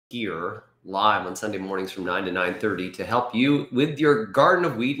here live on Sunday mornings from 9 to 9:30 to help you with your Garden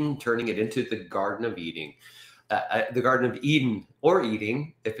of Eden, turning it into the Garden of Eating. The Garden of Eden or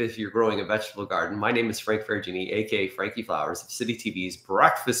eating, if you're growing a vegetable garden. My name is Frank Ferragini, aka Frankie Flowers of City TV's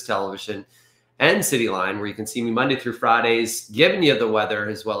Breakfast Television and City Line, where you can see me Monday through Fridays, giving you the weather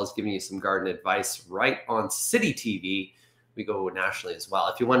as well as giving you some garden advice right on City TV. We go nationally as well.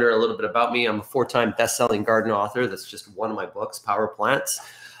 If you wonder a little bit about me, I'm a 4-time best-selling garden author. That's just one of my books, Power Plants.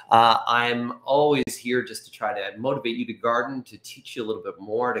 I'm always here just to try to motivate you to garden, to teach you a little bit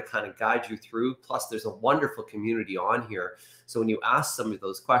more, to kind of guide you through. Plus, there's a wonderful community on here. So when you ask some of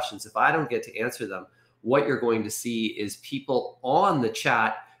those questions, if I don't get to answer them, what you're going to see is people on the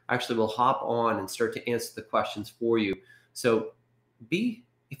chat actually will hop on and start to answer the questions for you. So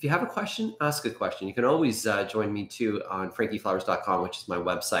if you have a question, ask a question. You can always join me too on frankieflowers.com, which is my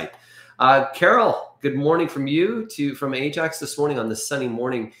website. Carol, good morning from Ajax this morning on this sunny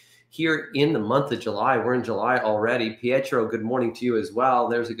morning here in the month of July. We're in July already. Pietro, good morning to you as well.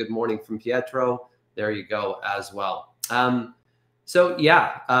 There's a good morning from Pietro. There you go as well. It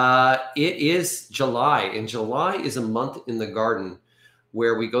is July, and July is a month in the garden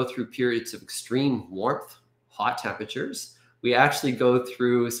where we go through periods of extreme warmth, hot temperatures. We actually go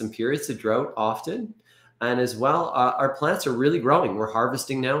through some periods of drought often. And as well, our plants are really growing. We're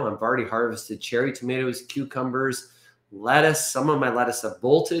harvesting now. I've already harvested cherry tomatoes, cucumbers, lettuce. Some of my lettuce have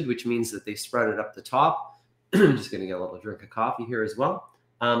bolted, which means that they spread it up the top. I'm just going to get a little drink of coffee here as well.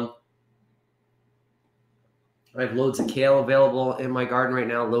 I have loads of kale available in my garden right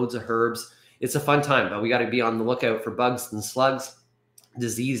now, loads of herbs. It's a fun time, but we got to be on the lookout for bugs and slugs,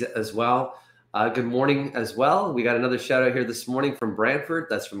 disease as well. Good morning as well. We got another shout out here this morning from Brantford.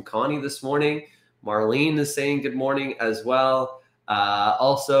 That's from Connie this morning. Marlene is saying good morning as well.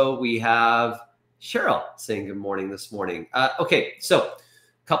 Also, we have Cheryl saying good morning this morning. Okay, so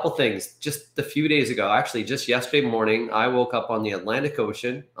a couple things. Just a few days ago, actually just yesterday morning, I woke up on the Atlantic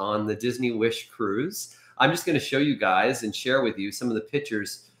Ocean on the Disney Wish cruise. I'm just going to show you guys and share with you some of the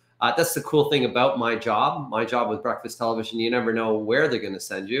pictures. That's the cool thing about my job with Breakfast Television. You never know where they're going to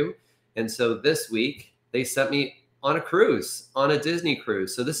send you. And so this week, they sent me on a cruise, on a Disney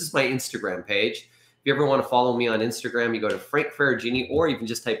cruise. So this is my Instagram page. If you ever want to follow me on Instagram, you go to Frank Ferragini, or you can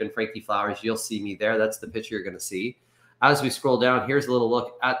just type in Frankie Flowers. You'll see me there. That's the picture you're going to see. As we scroll down, here's a little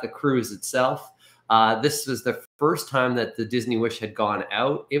look at the cruise itself. This was the first time that the Disney Wish had gone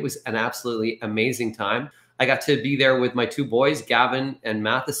out. It was an absolutely amazing time. I got to be there with my 2 boys, Gavin and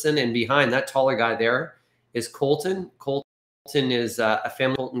Matheson, and behind that taller guy there is Colton. Colton is a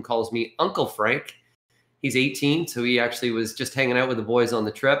family. Colton calls me Uncle Frank. He's 18, so he actually was just hanging out with the boys on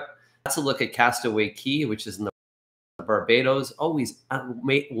the trip. That's a look at Castaway Cay, which is in the Barbados. Always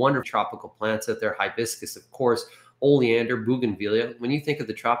wonderful tropical plants out there. Hibiscus, of course, oleander, bougainvillea. When you think of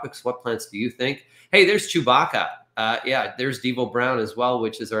the tropics, what plants do you think? Hey, there's Chewbacca. Yeah, there's Devo Brown as well,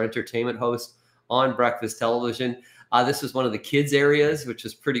 which is our entertainment host on Breakfast Television. This is one of the kids' areas, which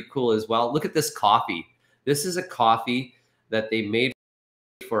is pretty cool as well. Look at this coffee. This is a coffee that they made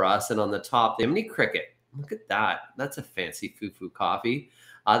for us, and on the top, they have any cricket. Look at that. That's a fancy foo-foo coffee.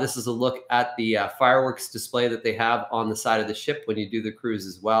 This is a look at the fireworks display that they have on the side of the ship when you do the cruise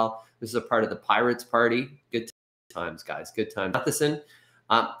as well. This is a part of the Pirates party. Good times, guys. Good times. Matheson,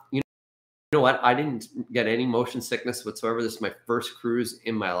 you know what? I didn't get any motion sickness whatsoever. This is my first cruise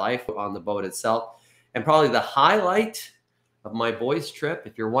in my life on the boat itself. And probably the highlight of my boys' trip,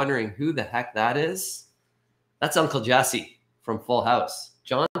 if you're wondering who the heck that is, that's Uncle Jesse from Full House.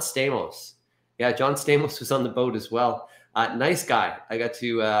 John Stamos. Yeah, John Stamos was on the boat as well. Nice guy. I got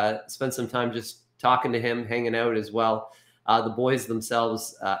to spend some time just talking to him, hanging out as well. The boys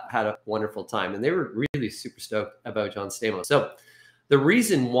themselves had a wonderful time, and they were really super stoked about John Stamos. So the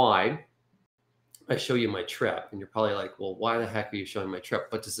reason why I show you my trip, and you're probably like, well, why the heck are you showing my trip?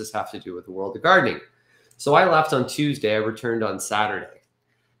 What does this have to do with the world of gardening? So I left on Tuesday. I returned on Saturday.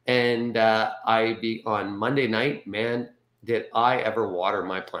 And on Monday night, man, did I ever water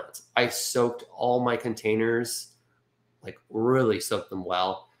my plants. I soaked all my containers, like really soaked them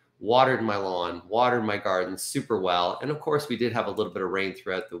well, watered my lawn, watered my garden super well. And of course, we did have a little bit of rain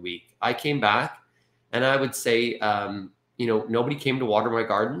throughout the week. I came back, and I would say, nobody came to water my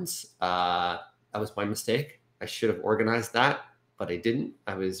gardens. That was my mistake. I should have organized that, but I didn't.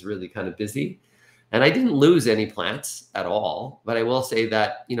 I was really kind of busy. And I didn't lose any plants at all, but I will say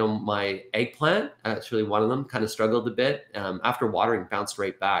that, my eggplant, actually one of them kind of struggled a bit. After watering, bounced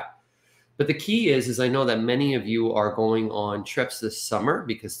right back. But the key is I know that many of you are going on trips this summer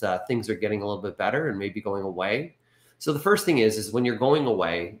because things are getting a little bit better and maybe going away. So the first thing is when you're going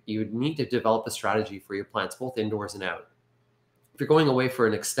away, you need to develop a strategy for your plants, both indoors and out. if you're going away for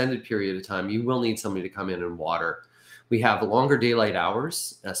an extended period of time, you will need somebody to come in and water. We have longer daylight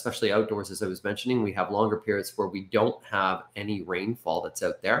hours, especially outdoors, as I was mentioning. We have longer periods where we don't have any rainfall that's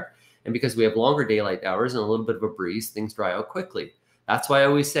out there. And because we have longer daylight hours and a little bit of a breeze, things dry out quickly. That's why I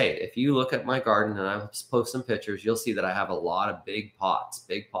always say, if you look at my garden and I post some pictures, you'll see that I have a lot of big pots.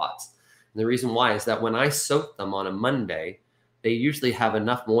 And the reason why is that when I soak them on a Monday, they usually have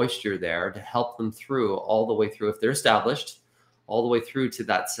enough moisture there to help them through all the way through, if they're established, all the way through to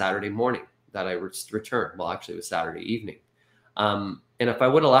that Saturday morning that I return. Well, actually, it was Saturday evening. And if I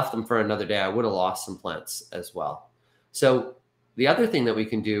would have left them for another day, I would have lost some plants as well. So the other thing that we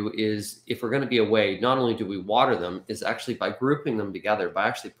can do is, if we're going to be away, not only do we water them, is actually by grouping them together, by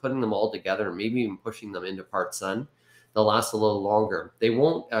actually putting them all together, and maybe even pushing them into part sun, they'll last a little longer. They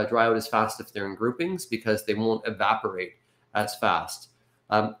won't dry out as fast if they're in groupings, because they won't evaporate as fast.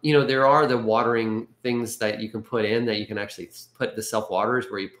 There are the watering things that you can put in, that you can actually put the self-waterers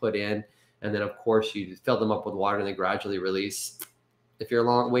where you put in, and then of course you fill them up with water and they gradually release. If you're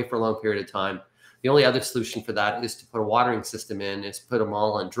away for a long period of time, the only other solution for that is to put a watering system in, is put them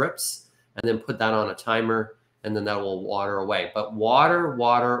all on drips and then put that on a timer, and then that will water away. But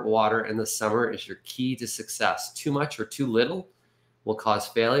water in the summer is your key to success. Too much or too little will cause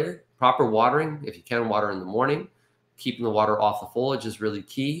failure. Proper watering, if you can, water in the morning. Keeping the water off the foliage is really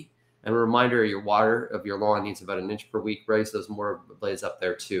key. And a reminder, your water of your lawn needs about 1 inch per week. Raise those mower blades up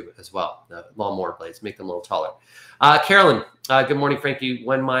there too, as well. The lawnmower blades, make them a little taller. Carolyn, good morning, Frankie.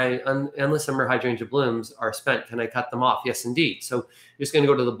 When my endless summer hydrangea blooms are spent, can I cut them off? Yes, indeed. So you're just going to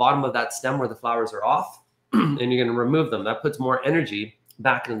go to the bottom of that stem where the flowers are off, and you're going to remove them. That puts more energy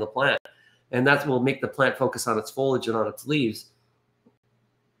back into the plant, and that will make the plant focus on its foliage and on its leaves.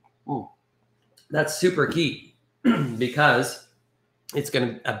 Ooh, that's super key because it's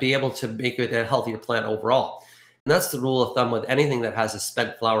going to be able to make it a healthier plant overall. And that's the rule of thumb with anything that has a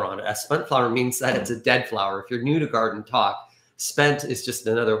spent flower on it. A spent flower means that it's a dead flower. If you're new to garden talk, spent is just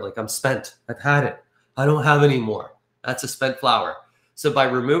another, like, I'm spent. I've had it. I don't have any more. That's a spent flower. So by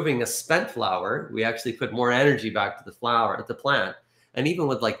removing a spent flower, we actually put more energy back to the flower, at the plant. And even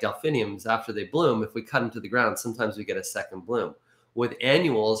with like delphiniums, after they bloom, if we cut them to the ground, sometimes we get a second bloom. With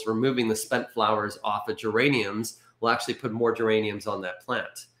annuals, removing the spent flowers off of geraniums will actually put more geraniums on that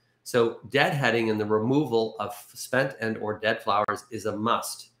plant. So deadheading and the removal of spent and or dead flowers is a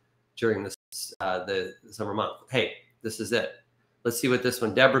must during the summer month. Hey, this is it. Let's see what this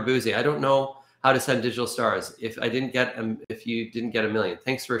one, Deborah Boozy. I don't know how to send digital stars. If you didn't get a million,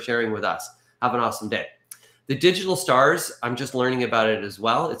 thanks for sharing with us. Have an awesome day. The digital stars, I'm just learning about it as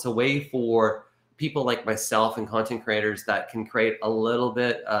well. It's a way for people like myself and content creators that can create a little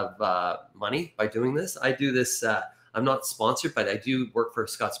bit of money by doing this. I do this, I'm not sponsored, but I do work for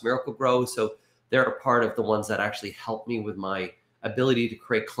Scott's Miracle Grow. So they're a part of the ones that actually help me with my ability to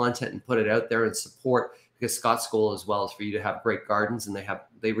create content and put it out there and support, because Scott's goal as well is for you to have great gardens, and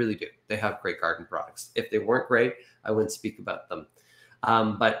they really do. They have great garden products. If they weren't great, I wouldn't speak about them. I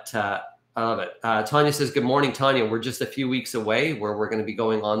love it. Tanya says, good morning, Tanya. We're just a few weeks away where we're going to be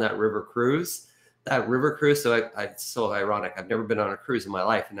going on that river cruise. That river cruise, so it's so ironic. I've never been on a cruise in my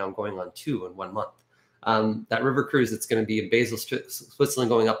life, and now I'm going on 2 in 1 month. That river cruise, it's going to be in Basel, Switzerland,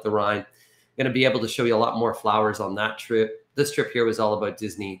 going up the Rhine. Going to be able to show you a lot more flowers on that trip. This trip here was all about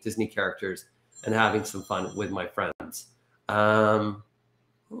Disney characters and having some fun with my friends. There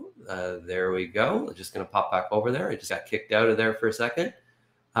we go. I'm just going to pop back over there. I just got kicked out of there for a second.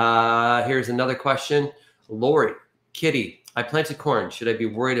 Here's another question. Lori, Kitty, I planted corn. Should I be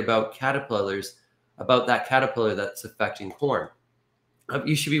worried about caterpillars, about that caterpillar that's affecting corn?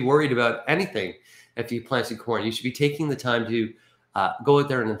 You should be worried about anything if you planted corn. You should be taking the time to go out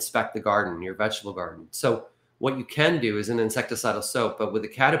there and inspect the garden, your vegetable garden. So what you can do is an insecticidal soap, but with a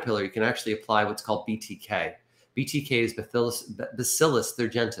caterpillar, you can actually apply what's called BTK. BTK is Bacillus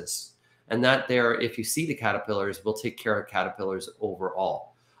thuringiensis. And that there, if you see the caterpillars, will take care of caterpillars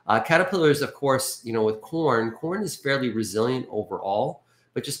overall. Caterpillars, of course, with corn is fairly resilient overall,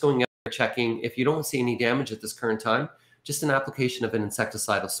 but just going out there checking, if you don't see any damage at this current time, just an application of an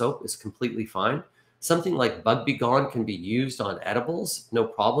insecticidal soap is completely fine. Something like Bug Be Gone can be used on edibles, no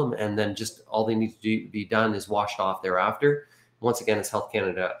problem. And then just all they need to be done is washed off thereafter. Once again, it's Health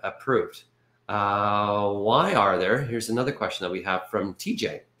Canada approved. Why are there, here's another question that we have from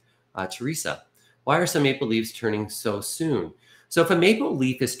TJ, Teresa. Why are some maple leaves turning so soon? So if a maple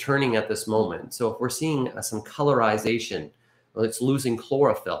leaf is turning at this moment, so if we're seeing some colorization, well, it's losing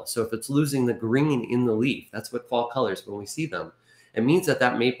chlorophyll. So if it's losing the green in the leaf, that's what fall colors when we see them. It means that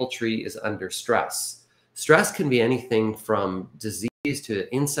that maple tree is under stress. Stress can be anything from disease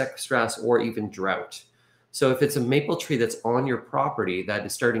to insect stress or even drought. So if it's a maple tree that's on your property that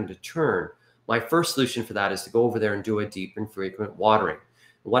is starting to turn, my first solution for that is to go over there and do a deep and frequent watering.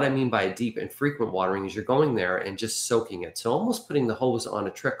 What I mean by a deep and frequent watering is you're going there and just soaking it. So almost putting the hose on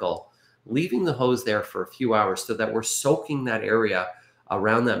a trickle, leaving the hose there for a few hours so that we're soaking that area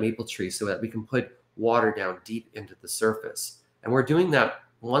around that maple tree so that we can put water down deep into the surface. And we're doing that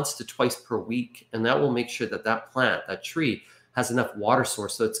once to twice per week. And that will make sure that that plant, that tree, has enough water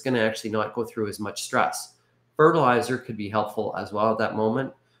source so it's going to actually not go through as much stress. Fertilizer could be helpful as well at that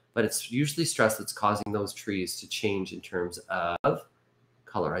moment, but it's usually stress that's causing those trees to change in terms of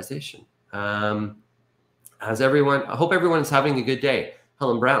colorization. How's everyone? I hope everyone's having a good day.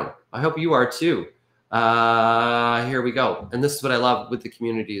 Helen Brown, I hope you are too. Here we go. And this is what I love with the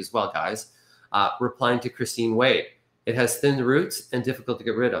community as well, guys. Replying to Christine Wade. It has thin roots and difficult to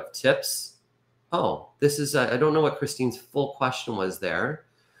get rid of. Tips? Oh, this is, I don't know what Christine's full question was there.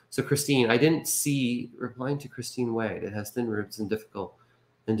 So Christine, I didn't see, replying to Christine Wade, it has thin roots and difficult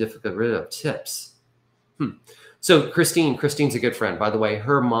to get rid of. Tips? So Christine's a good friend. By the way,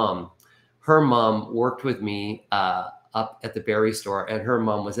 her mom worked with me up at the berry store, and her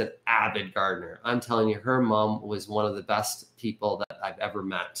mom was an avid gardener. I'm telling you, her mom was one of the best people that I've ever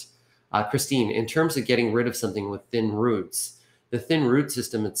met. Christine, in terms of getting rid of something with thin roots, the thin root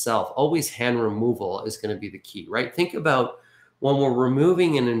system itself, always hand removal is going to be the key, right? Think about when we're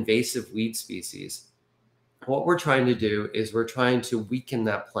removing an invasive weed species, what we're trying to do is we're trying to weaken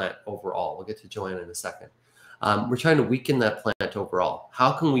that plant overall. We'll get to Joanna in a second. We're trying to weaken that plant overall.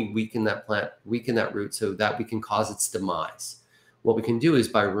 How can we weaken that plant, weaken that root so that we can cause its demise? What we can do is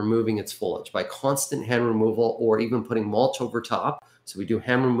by removing its foliage, by constant hand removal or even putting mulch over top. So we do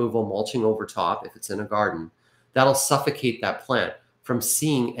hand removal, mulching over top if it's in a garden. That'll suffocate that plant from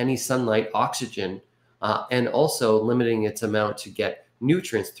seeing any sunlight, oxygen, and also limiting its amount to get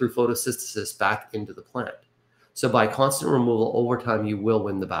nutrients through photosynthesis back into the plant. So by constant removal over time, you will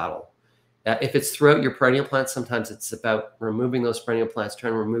win the battle. If it's throughout your perennial plants, sometimes it's about removing those perennial plants,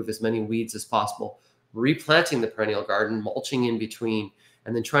 trying to remove as many weeds as possible, replanting the perennial garden, mulching in between,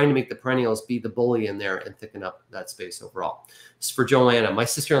 and then trying to make the perennials be the bully in there and thicken up that space overall. This is for Joanna. My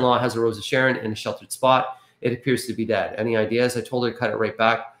sister-in-law has a Rose of Sharon in a sheltered spot. It appears to be dead. Any ideas? I told her to cut it right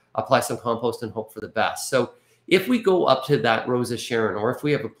back, apply some compost, and hope for the best. So if we go up to that Rose of Sharon, or if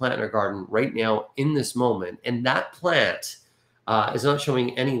we have a plant in our garden right now in this moment, and that plant is not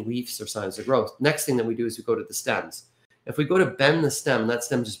showing any leaves or signs of growth, next thing that we do is we go to the stems. If we go to bend the stem, that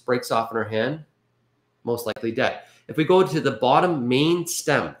stem just breaks off in our hand, most likely dead. If we go to the bottom main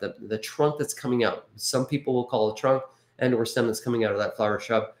stem, the trunk that's coming out, some people will call it a trunk and or stem that's coming out of that flower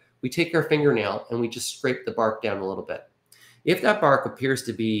shrub, we take our fingernail and we just scrape the bark down a little bit. If that bark appears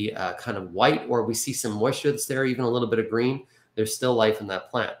to be kind of white, or we see some moisture that's there, even a little bit of green, there's still life in that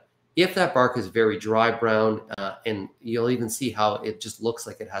plant. If that bark is very dry brown, and you'll even see how it just looks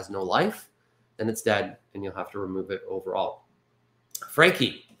like it has no life, then it's dead and you'll have to remove it overall.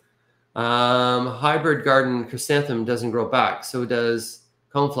 Frankie, hybrid garden chrysanthemum doesn't grow back. So does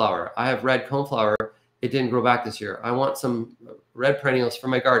coneflower. I have red coneflower. It didn't grow back this year. I want some red perennials for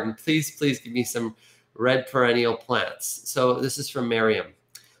my garden. Please give me some red perennial plants. So this is from Miriam.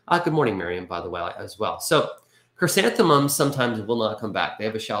 Good morning, Miriam, by the way, as well. So chrysanthemums sometimes will not come back. They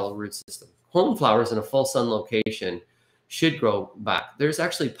have a shallow root system. Coneflowers in a full sun location should grow back. There's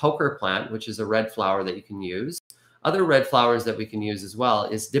actually poker plant, which is a red flower that you can use. Other red flowers that we can use as well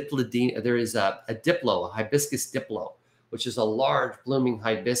is diplodina. There is a diplo, a hibiscus diplo, which is a large blooming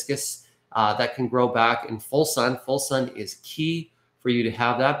hibiscus that can grow back in full sun. Full sun is key for you to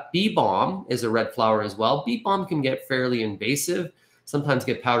have that. Bee balm is a red flower as well. Bee balm can get fairly invasive, sometimes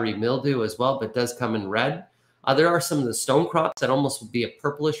get powdery mildew as well, but does come in red. There are some of the stone crops that almost will be a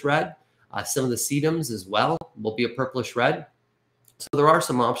purplish red. Some of the sedums as well will be a purplish red. So there are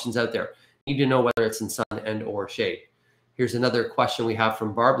some options out there. You need to know whether it's in sun and or shade. Here's another question we have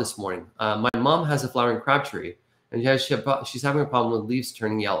from Barb this morning. My mom has a flowering crabtree, and she's having a problem with leaves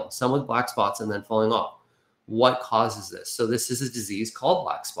turning yellow, some with black spots and then falling off. What causes this? So this is a disease called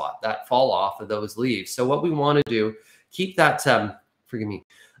black spot that fall off of those leaves. So what we want to do, keep that,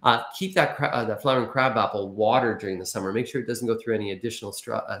 keep that flowering crabapple watered during the summer. Make sure it doesn't go through any additional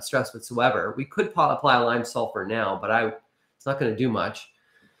stress whatsoever. We could apply lime sulfur now, but it's not going to do much.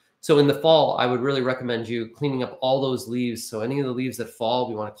 So in the fall, I would really recommend you cleaning up all those leaves. So any of the leaves that fall,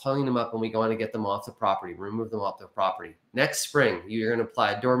 we want to clean them up and we want to get them off the property, remove them off the property. Next spring, you're going to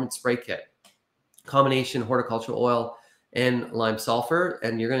apply a dormant spray kit, combination horticultural oil and lime sulfur.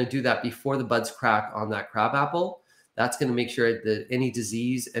 And you're going to do that before the buds crack on that crabapple. That's going to make sure that any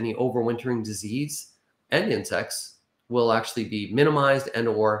disease, any overwintering disease and insects will actually be minimized and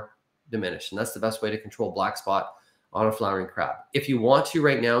or diminish. And that's the best way to control black spot on a flowering crab. If you want to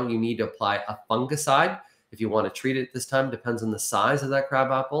right now, you need to apply a fungicide. If you want to treat it this time, depends on the size of that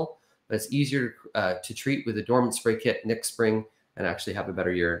crab apple, but it's easier to treat with a dormant spray kit next spring and actually have a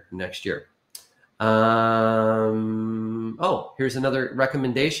better year next year. Oh, here's another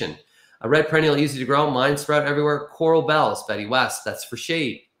recommendation. A red perennial, easy to grow, mine sprout everywhere. Coral bells, Betty West, that's for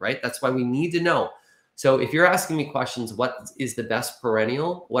shade, right? That's why we need to know. So if you're asking me questions, what is the best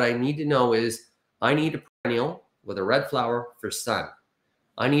perennial? What I need to know is I need a perennial with a red flower for sun.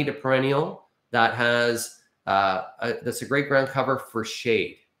 I need a perennial that has, that's a great ground cover for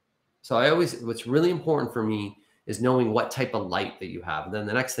shade. So what's really important for me is knowing what type of light that you have. And then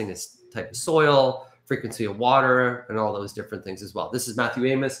the next thing is type of soil, frequency of water, and all those different things as well. This is Matthew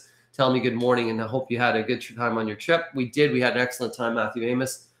Amos telling me good morning, and I hope you had a good time on your trip. We did. We had an excellent time, Matthew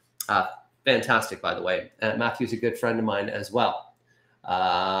Amos. Fantastic, by the way. Matthew's a good friend of mine as well.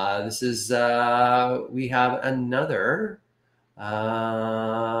 This is, we have another,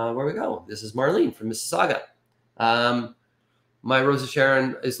 where we go? This is Marlene from Mississauga. My Rosa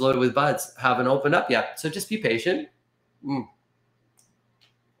Sharon is loaded with buds. Haven't opened up yet, so just be patient.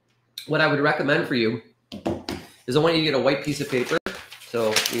 What I would recommend for you is I want you to get a white piece of paper. So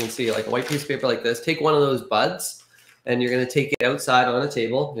you can see like a white piece of paper like this. Take one of those buds and you're going to take it outside on a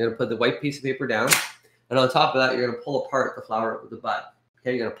table. You're going to put the white piece of paper down. And on top of that, you're going to pull apart the flower with the bud.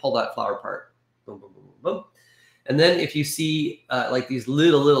 Okay, you're going to pull that flower apart. Boom, boom, boom, boom. And then if you see like these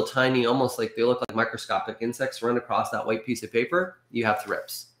little tiny, almost like they look like microscopic insects run across that white piece of paper, you have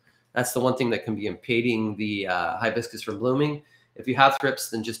thrips. That's the one thing that can be impeding the hibiscus from blooming. If you have thrips,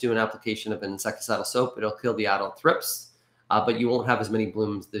 then just do an application of an insecticidal soap. It'll kill the adult thrips, but you won't have as many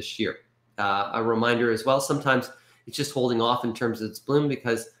blooms this year. A reminder as well, sometimes it's just holding off in terms of its bloom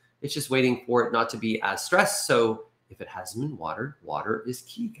because it's just waiting for it not to be as stressed. So if it hasn't been watered, water is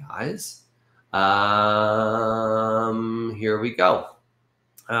key, guys. Here we go.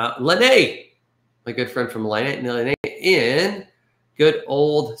 Lene, my good friend from Lene in good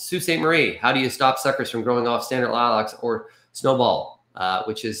old Sault Ste. Marie. How do you stop suckers from growing off standard lilacs or snowball,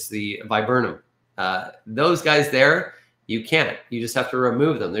 which is the viburnum? Those guys there, you can't. You just have to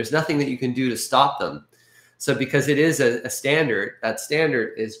remove them. There's nothing that you can do to stop them. So because it is a standard, that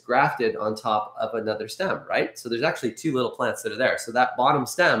standard is grafted on top of another stem, right? So there's actually two little plants that are there. So that bottom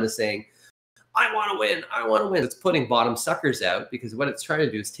stem is saying, I want to win. I want to win. It's putting bottom suckers out because what it's trying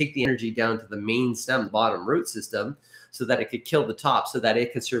to do is take the energy down to the main stem, the bottom root system, so that it could kill the top, so that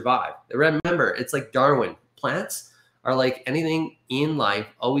it could survive. Remember, it's like Darwin. Plants are like anything in life,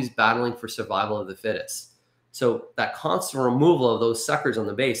 always battling for survival of the fittest. So that constant removal of those suckers on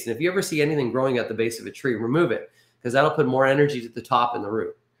the base, and if you ever see anything growing at the base of a tree, remove it because that'll put more energy to the top and the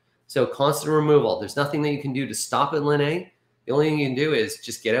root. So constant removal. There's nothing that you can do to stop it, Lene. The only thing you can do is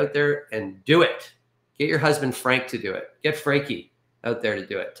just get out there and do it. Get your husband, Frank, to do it. Get Frankie out there to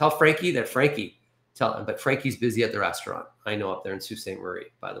do it. Tell Frankie that but Frankie's busy at the restaurant. I know up there in Sault Ste. Marie,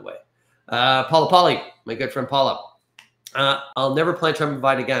 by the way. Paula Polly, my good friend Paula. I'll never plant trumpet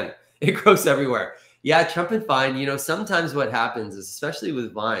vine again. It grows everywhere. Yeah, trumpet vine, you know, sometimes what happens is, especially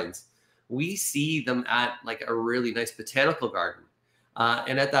with vines, we see them at like a really nice botanical garden.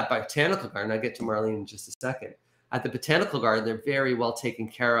 And at that botanical garden, I'll get to Marlene in just a second. At the botanical garden, they're very well taken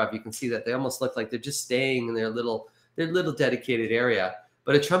care of. You can see that they almost look like they're just staying in their little dedicated area.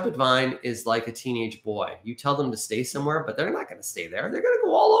 But a trumpet vine is like a teenage boy. You tell them to stay somewhere, but they're not going to stay there. They're going to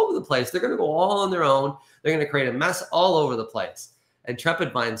go all over the place. They're going to go all on their own. They're going to create a mess all over the place. And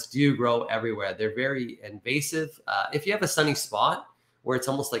trumpet vines do grow everywhere. They're very invasive. If you have a sunny spot where it's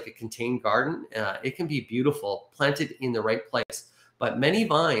almost like a contained garden, it can be beautiful, planted in the right place. But many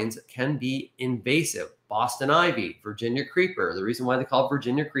vines can be invasive. Boston ivy, Virginia creeper. The reason why they call it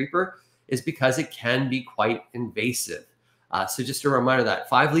Virginia creeper is because it can be quite invasive. So just a reminder that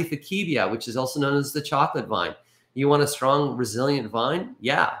 5-leaf akebia, which is also known as the chocolate vine. You want a strong, resilient vine?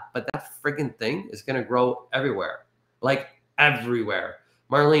 Yeah, but that friggin' thing is going to grow everywhere, like everywhere.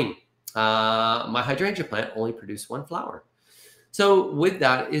 Marlene, my hydrangea plant only produced one flower. So with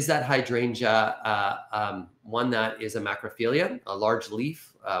that, is that hydrangea one that is a macrophilia, a large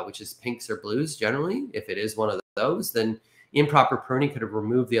leaf, which is pinks or blues generally? If it is one of those, then improper pruning could have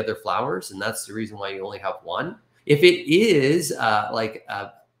removed the other flowers, and that's the reason why you only have one. If it is like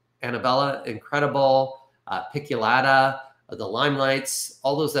Annabella Incredible, Piculata, the limelights,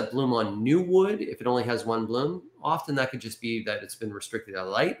 all those that bloom on new wood, if it only has one bloom, often that could just be that it's been restricted to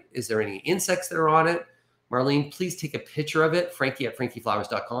light. Is there any insects that are on it? Marlene, please take a picture of it. Frankie at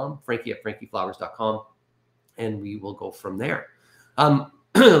frankieflowers.com, Frankie at frankieflowers.com, and we will go from there.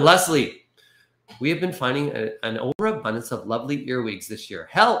 Leslie, we have been finding an overabundance of lovely earwigs this year.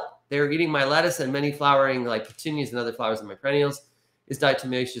 Help! they're eating my lettuce and many flowering like petunias and other flowers in my perennials. Is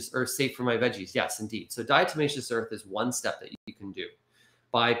diatomaceous earth safe for my veggies? Yes, indeed. So diatomaceous earth is one step that you can do.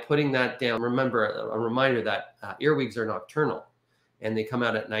 By putting that down, remember a reminder that earwigs are nocturnal and they come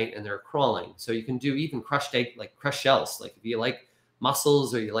out at night and they're crawling. So you can do even crushed egg, like crushed shells. Like if you like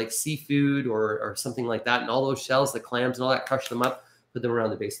mussels or you like seafood or something like that, and all those shells, the clams and all that, crush them up, put them around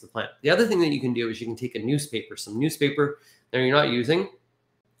the base of the plant. The other thing that you can do is you can take a newspaper, some newspaper that you're not using.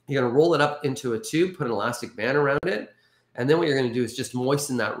 You're going to roll it up into a tube, put an elastic band around it. And then what you're going to do is just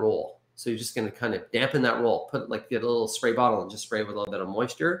moisten that roll. So you're just going to kind of dampen that roll, get a little spray bottle and just spray with a little bit of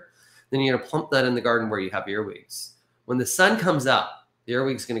moisture. Then you're going to plump that in the garden where you have earwigs. When the sun comes up, the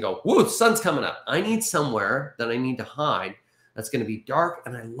earwig's going to go, whoa, the sun's coming up. I need somewhere that I need to hide that's going to be dark.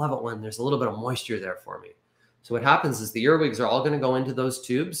 And I love it when there's a little bit of moisture there for me. So what happens is the earwigs are all going to go into those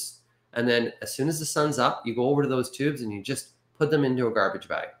tubes. And then as soon as the sun's up, you go over to those tubes and you just put them into a garbage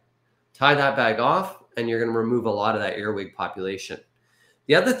bag. Tie that bag off, and you're going to remove a lot of that earwig population.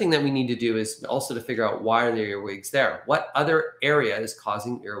 The other thing that we need to do is also to figure out why are the earwigs there? What other area is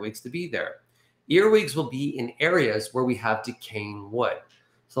causing earwigs to be there? Earwigs will be in areas where we have decaying wood.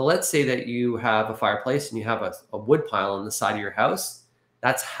 So let's say that you have a fireplace and you have a wood pile on the side of your house.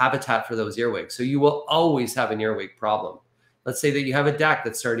 That's habitat for those earwigs. So you will always have an earwig problem. Let's say that you have a deck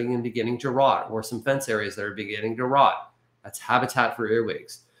that's starting and beginning to rot, or some fence areas that are beginning to rot. That's habitat for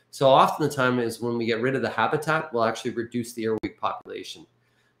earwigs. So often the time is when we get rid of the habitat, we'll actually reduce the earwig population.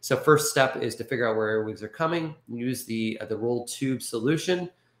 So first step is to figure out where earwigs are coming, use the rolled tube solution,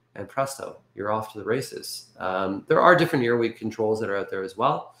 and presto, you're off to the races. There are different earwig controls that are out there as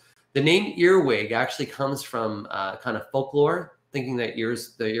well. The name earwig actually comes from kind of folklore, thinking that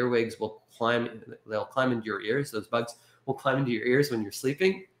the earwigs will they'll climb into your ears. Those bugs will climb into your ears when you're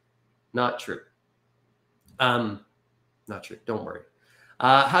sleeping. Not true. Not true. Don't worry.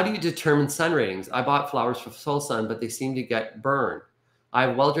 How do you determine sun ratings? I bought flowers for full sun, but they seem to get burned. I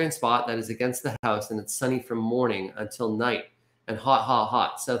have a well-drained spot that is against the house, and it's sunny from morning until night, and hot, hot,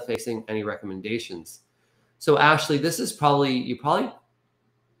 hot, south-facing. Any recommendations? So Ashley, this is you probably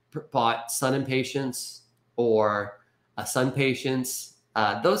bought sun impatiens or a sun patience.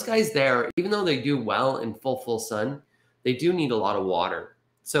 Those guys there, even though they do well in full sun, they do need a lot of water.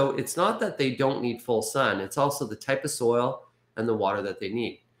 So it's not that they don't need full sun. It's also the type of soil and the water that they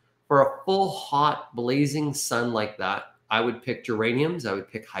need. For a full, hot, blazing sun like that, I would pick geraniums. I would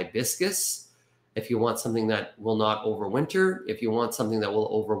pick hibiscus. If you want something that will not overwinter, if you want something that will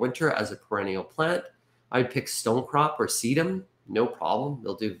overwinter as a perennial plant, I'd pick stonecrop or sedum. No problem.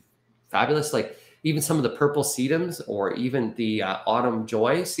 They'll do fabulous. Like even some of the purple sedums or even the autumn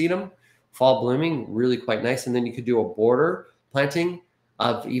joy sedum, fall blooming, really quite nice. And then you could do a border planting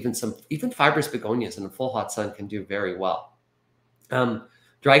of even fibrous begonias in a full hot sun can do very well.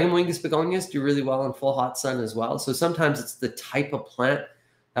 Dragon wingus begonias do really well in full hot sun as well. So sometimes it's the type of plant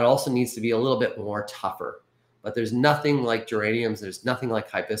that also needs to be a little bit more tougher. But there's nothing like geraniums. There's nothing like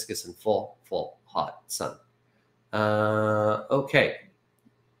hibiscus in full hot sun. Okay.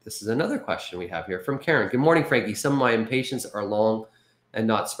 This is another question we have here from Karen. Good morning, Frankie. Some of my impatiens are long and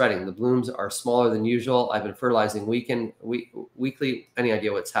not spreading. The blooms are smaller than usual. I've been fertilizing weekly. Any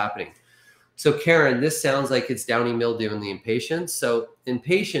idea what's happening? So Karen, this sounds like it's downy mildew in the impatiens. So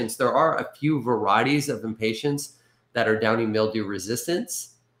impatiens, there are a few varieties of impatiens that are downy mildew resistant.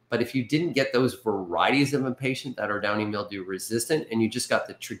 But if you didn't get those varieties of impatient that are downy mildew resistant and you just got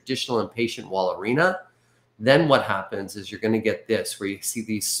the traditional impatient Wallerina, then what happens is you're going to get this where you see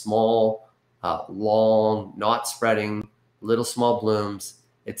these small, long, not spreading, little small blooms.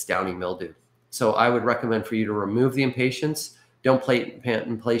 It's downy mildew. So I would recommend for you to remove the impatiens. Don't plant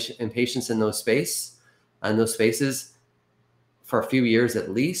impatiens in those spaces for a few years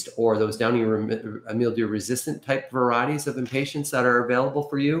at least, or those downy mildew resistant type varieties of impatiens that are available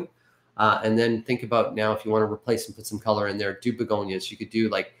for you. And then think about now if you want to replace and put some color in there, do begonias. You could do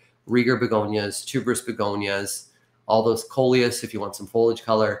like Rieger begonias, tuberous begonias, all those coleus if you want some foliage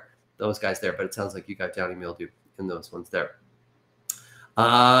color, those guys there. But it sounds like you got downy mildew in those ones there.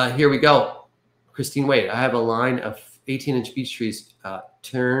 Here we go. Christine Wade, I have a line of 18-inch beech trees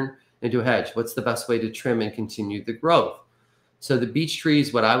turn into a hedge. What's the best way to trim and continue the growth? So the beech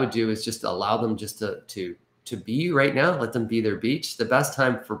trees, what I would do is just allow them just to be right now. Let them be their beech. The best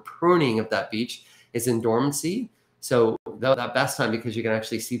time for pruning of that beech is in dormancy. So that best time, because you can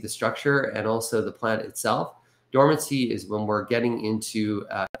actually see the structure and also the plant itself. Dormancy is when we're getting into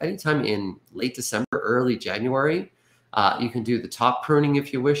anytime in late December, early January. You can do the top pruning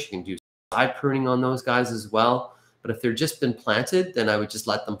if you wish. You can do side pruning on those guys as well. But if they're just been planted, then I would just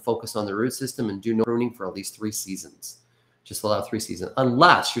let them focus on the root system and do no pruning for at least 3 seasons. Just allow 3 seasons,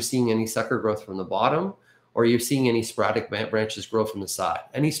 unless you're seeing any sucker growth from the bottom or you're seeing any sporadic branches grow from the side.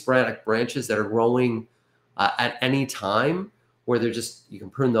 Any sporadic branches that are growing at any time where they're just, you can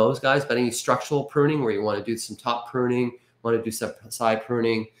prune those guys, but any structural pruning where you want to do some top pruning, want to do some side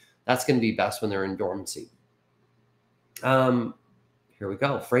pruning, that's going to be best when they're in dormancy. Here we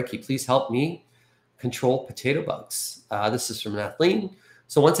go. Frankie, please help me control potato bugs. This is from Kathleen.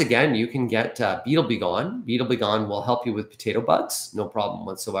 So once again, you can get Beetle Be Gone. Beetle Be Gone will help you with potato bugs. No problem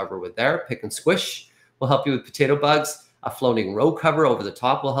whatsoever with there. Pick and Squish will help you with potato bugs. A floating row cover over the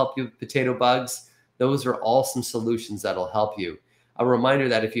top will help you with potato bugs. Those are all some solutions that'll help you. A reminder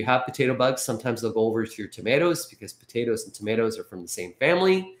that if you have potato bugs, sometimes they'll go over to your tomatoes because potatoes and tomatoes are from the same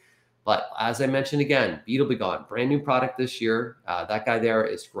family. But as I mentioned again, Beetle Be Gone, brand new product this year. That guy there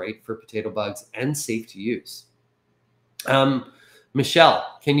is great for potato bugs and safe to use.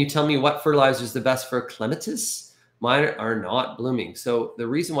 Michelle, can you tell me what fertilizer is the best for clematis? Mine are not blooming. So the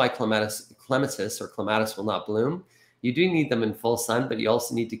reason why clematis will not bloom, you do need them in full sun, but you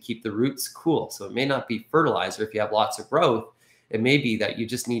also need to keep the roots cool. So it may not be fertilizer if you have lots of growth. It may be that you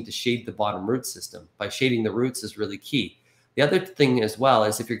just need to shade the bottom root system. By shading the roots is really key. The other thing as well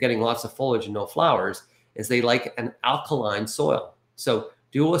is if you're getting lots of foliage and no flowers, is they like an alkaline soil. So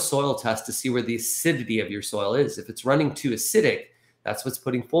do a soil test to see where the acidity of your soil is. If it's running too acidic, that's what's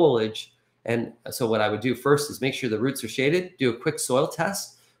putting foliage. And so what I would do first is make sure the roots are shaded, do a quick soil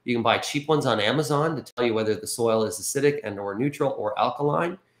test. You can buy cheap ones on Amazon to tell you whether the soil is acidic and or neutral or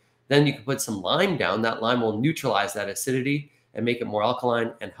alkaline. Then you can put some lime down. That lime will neutralize that acidity and make it more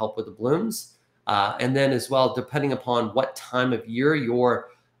alkaline and help with the blooms. And then as well, depending upon what time of year your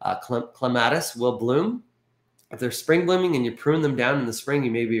clematis will bloom, if they're spring blooming and you prune them down in the spring,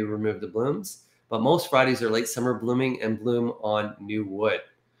 you maybe remove the blooms. But most varieties are late summer blooming and bloom on new wood.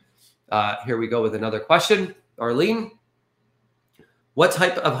 Here we go with another question. Arlene, what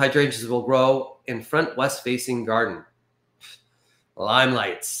type of hydrangeas will grow in front west facing garden?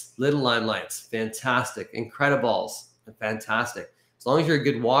 Limelights, little limelights, fantastic. Incredibles, fantastic. As long as you're a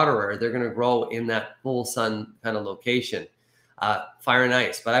good waterer, they're going to grow in that full sun kind of location. Fire and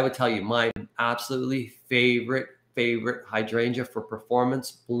ice. But I would tell you my absolutely favorite hydrangea for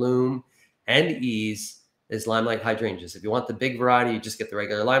performance, bloom, and ease is limelight hydrangeas. If you want the big variety, you just get the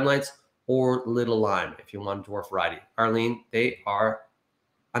regular limelights or little lime if you want a dwarf variety. Arlene, they are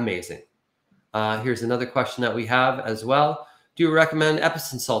amazing. Here's another question that we have as well. Do you recommend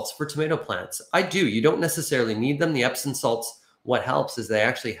Epsom salts for tomato plants? I do. You don't necessarily need them. The Epsom salts, what helps is they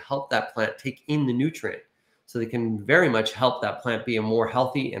actually help that plant take in the nutrient. So they can very much help that plant be a more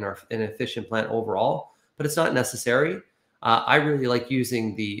healthy and an efficient plant overall, but it's not necessary. I really like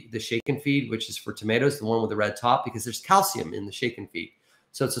using the shake and feed, which is for tomatoes, the one with the red top, because there's calcium in the shake and feed.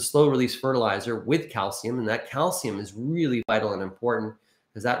 So it's a slow release fertilizer with calcium, and that calcium is really vital and important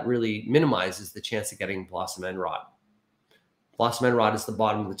because that really minimizes the chance of getting blossom end rot. Blossom end rot is the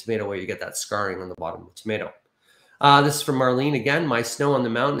bottom of the tomato where you get that scarring on the bottom of the tomato. This is from Marlene again. My snow on the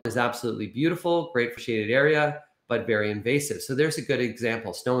mountain is absolutely beautiful, great for shaded area, but very invasive. So there's a good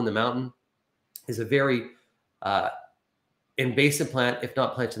example. Snow on the mountain is a very invasive plant if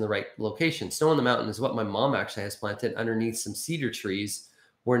not planted in the right location. Snow on the mountain is what my mom actually has planted underneath some cedar trees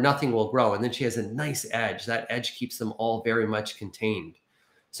where nothing will grow. And then she has a nice edge. That edge keeps them all very much contained.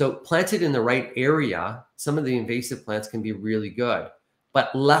 So planted in the right area, some of the invasive plants can be really good,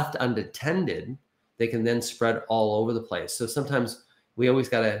 but left unattended, they can then spread all over the place. So sometimes we always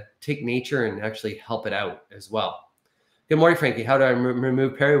got to take nature and actually help it out as well. Good morning, Frankie. How do I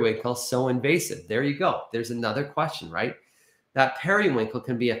remove periwinkle? So invasive. There you go. There's another question, right? That periwinkle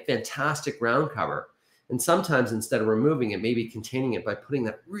can be a fantastic ground cover. And sometimes instead of removing it, maybe containing it by putting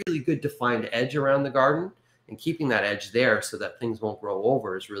that really good defined edge around the garden and keeping that edge there so that things won't grow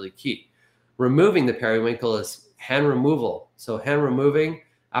over is really key. Removing the periwinkle is hand removal. So hand removing,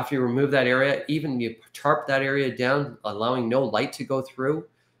 after you remove that area, even you tarp that area down, allowing no light to go through,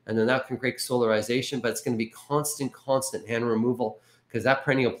 and then that can create solarization, but it's going to be constant hand removal because that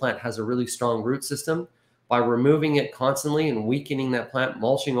perennial plant has a really strong root system. By removing it constantly and weakening that plant,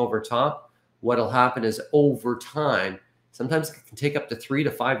 mulching over top, what'll happen is over time, sometimes it can take up to 3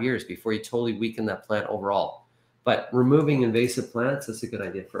 to 5 years before you totally weaken that plant overall. But removing invasive plants, that's a good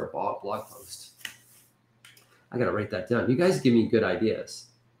idea for a blog post. I got to write that down. You guys give me good ideas,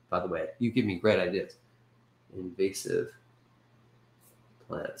 by the way. You give me great ideas. Invasive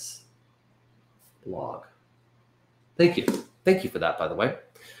plants blog. Thank you. Thank you for that, by the way.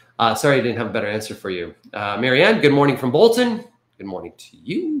 Sorry I didn't have a better answer for you. Marianne, good morning from Bolton. Good morning to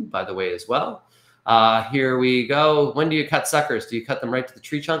you, by the way, as well. Here we go. When do you cut suckers? Do you cut them right to the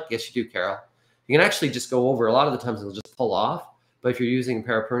tree trunk? Yes, you do, Carol. You can actually just go over. A lot of the times it'll just pull off. But if you're using a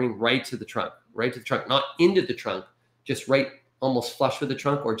pair of pruning, right to the trunk, not into the trunk, just right almost flush with the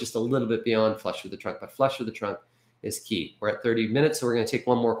trunk or just a little bit beyond flush with the trunk. But flush with the trunk is key. We're at 30 minutes, so we're going to take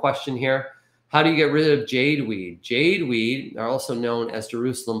one more question here. How do you get rid of jade weed? Jade weed, also known as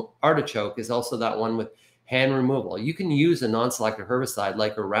Jerusalem artichoke, is also that one with hand removal. You can use a non-selective herbicide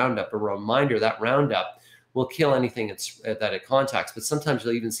like a Roundup. A reminder that Roundup will kill anything that it contacts, but sometimes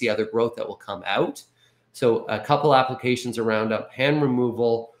you'll even see other growth that will come out. So a couple applications of Roundup, hand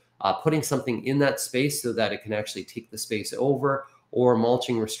removal, putting something in that space so that it can actually take the space over, or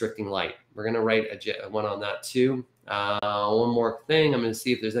mulching restricting light. We're going to write one on that too. One more thing. I'm going to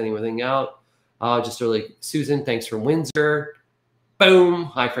see if there's anything out. Just early, Susan, thanks from Windsor. Boom.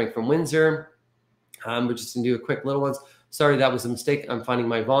 Hi, Frank from Windsor. We're just going to do a quick little ones. Sorry, that was a mistake. I'm finding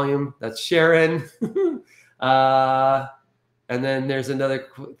my volume. That's Sharon. And then there's another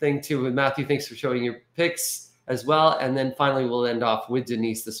thing too with Matthew. Thanks for showing your pics as well. And then finally, we'll end off with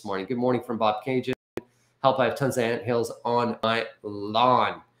Denise this morning. Good morning from Bob Cajun. Help, I have tons of anthills on my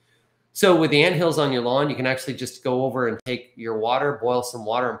lawn. So with the anthills on your lawn, you can actually just go over and take your water, boil some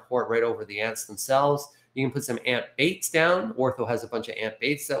water and pour it right over the ants themselves. You can put some ant baits down. Ortho has a bunch of ant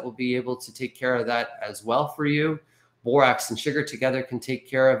baits that will be able to take care of that as well for you. Borax and sugar together can take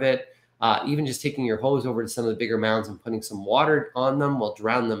care of it. Even just taking your hose over to some of the bigger mounds and putting some water on them will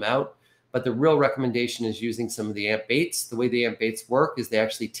drown them out. But the real recommendation is using some of the ant baits. The way the ant baits work is they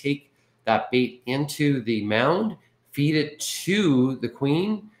actually take that bait into the mound, feed it to the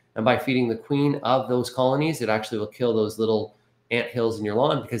queen, and by feeding the queen of those colonies, it actually will kill those little ant hills in your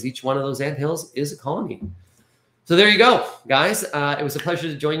lawn, because each one of those ant hills is a colony. So there you go, guys. It was a pleasure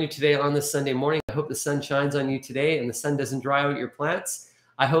to join you today on this Sunday morning. I hope the sun shines on you today and the sun doesn't dry out your plants.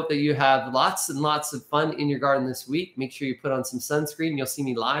 I hope that you have lots and lots of fun in your garden this week. Make sure you put on some sunscreen. You'll see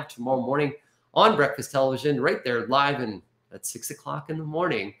me live tomorrow morning on Breakfast Television, right there live at 6 o'clock in the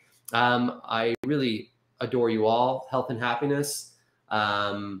morning. I really adore you all. Health and happiness.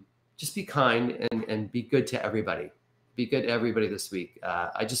 Just be kind and be good to everybody. Be good to everybody this week.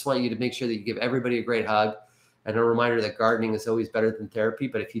 I just want you to make sure that you give everybody a great hug, and a reminder that gardening is always better than therapy.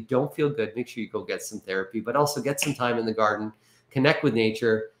 But if you don't feel good, make sure you go get some therapy, but also get some time in the garden, connect with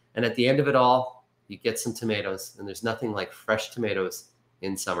nature. And at the end of it all, you get some tomatoes, and there's nothing like fresh tomatoes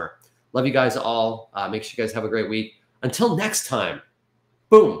in summer. Love you guys all. Make sure you guys have a great week. Until next time,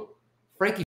 boom, Frankie